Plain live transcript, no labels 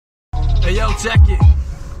Hey yo, check it.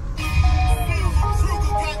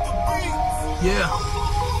 Yeah.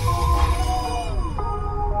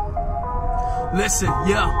 Listen,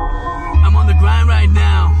 yo, I'm on the grind right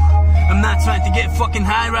now. I'm not trying to get fucking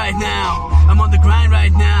high right now. I'm on the grind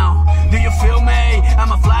right now. Do you feel me?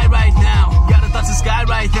 I'ma fly right now. Gotta touch the sky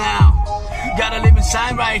right now. Gotta live and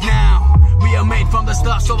shine right now. We are made from the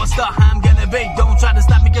start, so I start I'm gonna be. Don't try to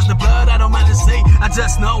stop me cause the blood I don't mind to see. I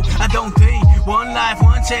just know, I don't think. One life,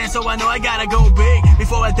 one chance, so I know I gotta go big.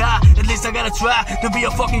 Before I die, at least I gotta try to be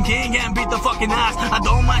a fucking king and beat the fucking odds. I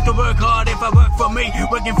don't mind to work hard if I work for me.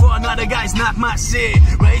 Working for another guy's not my shit.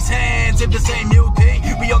 Raise hands if the same you think.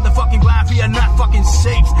 We on the fucking grind, we are not fucking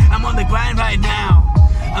shapes. I'm on the grind right now.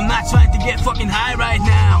 I'm not trying to get fucking high right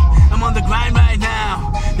now. I'm on the grind right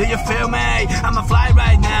now. Do you feel me? I'ma fly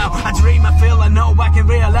right now. I dream, I feel, I know, I can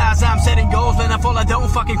realize I'm setting goals. When I fall, I don't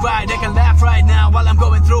fucking cry. They can laugh right now while I'm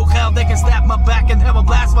going through hell. They can snap my back and have a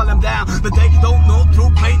blast while I'm down. But they don't know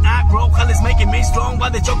through pain I grow. Hell is making me strong while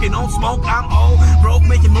they're choking on smoke. I'm old, broke,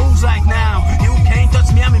 making moves right now. You can't touch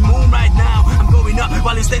me, I'm in moon right now. I'm going up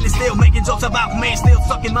while you're standing still, making jokes about me. Still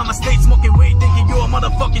stuck in mama's state, smoking weed, thinking you're a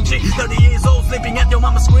motherfucking G. 30 years old, sleeping at your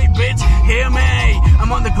mama's sweet bitch. Hear me,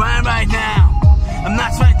 I'm on the grind right now. I'm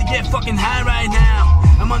not trying to get fucking high right now.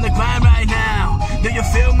 I'm on the grind right now. Do you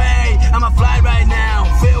feel me? I'ma fly right now.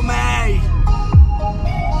 Feel me?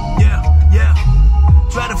 Yeah, yeah.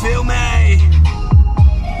 Try to feel me.